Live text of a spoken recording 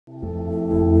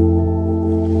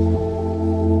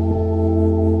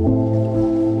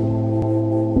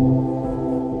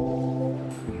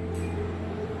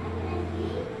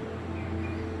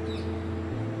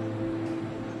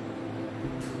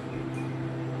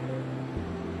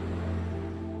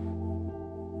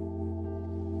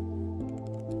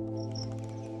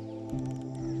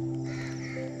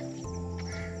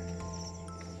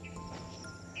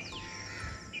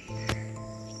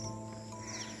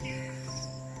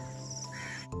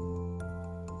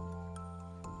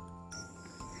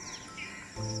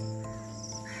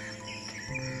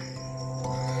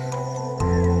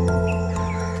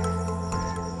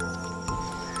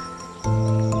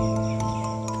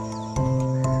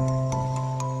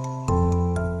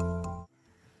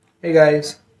Hey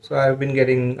guys, so I've been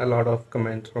getting a lot of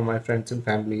comments from my friends and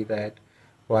family that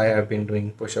why I've been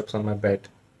doing push-ups on my bed.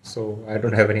 So I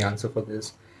don't have any answer for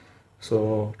this.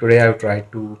 So today I've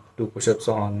tried to do push-ups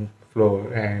on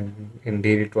floor, and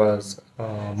indeed it was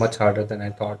much harder than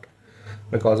I thought.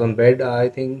 Because on bed I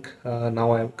think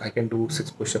now I can do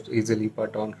 6 push-ups easily,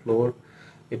 but on floor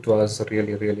it was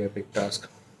really a big task.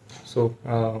 So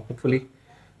hopefully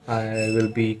I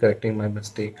will be correcting my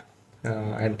mistake.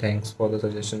 And thanks for the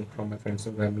suggestion from my friends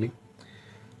and family.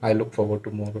 I look forward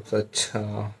to more of such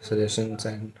suggestions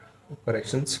and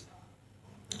corrections.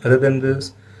 Other than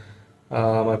this,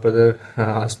 my brother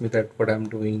asked me that what I'm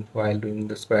doing while doing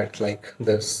the squats like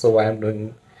this. So why I'm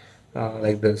doing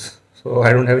like this. So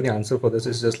I don't have any answer for this.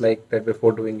 It's just like that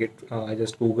before doing it, I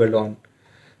just googled on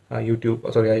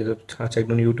YouTube. Sorry, I just checked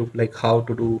on YouTube like how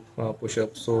to do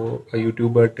push-ups. So a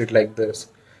YouTuber did like this,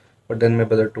 but then my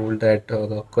brother told that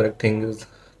the correct thing is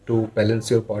to balance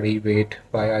your body weight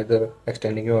by either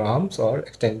extending your arms or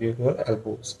extending your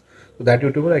elbows. So that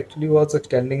YouTuber actually was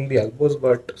extending the elbows,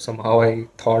 but somehow I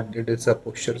thought it is a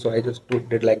posture, so I just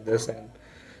did like this, and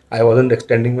I wasn't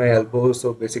extending my elbows.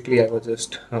 So basically, I was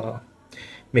just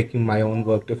making my own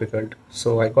work difficult.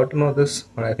 So I got to know this,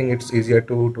 but I think it's easier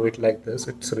to do it like this.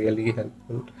 It's really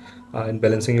helpful in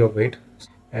balancing your weight,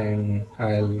 and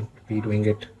I'll be doing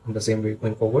it in the same way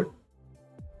going forward.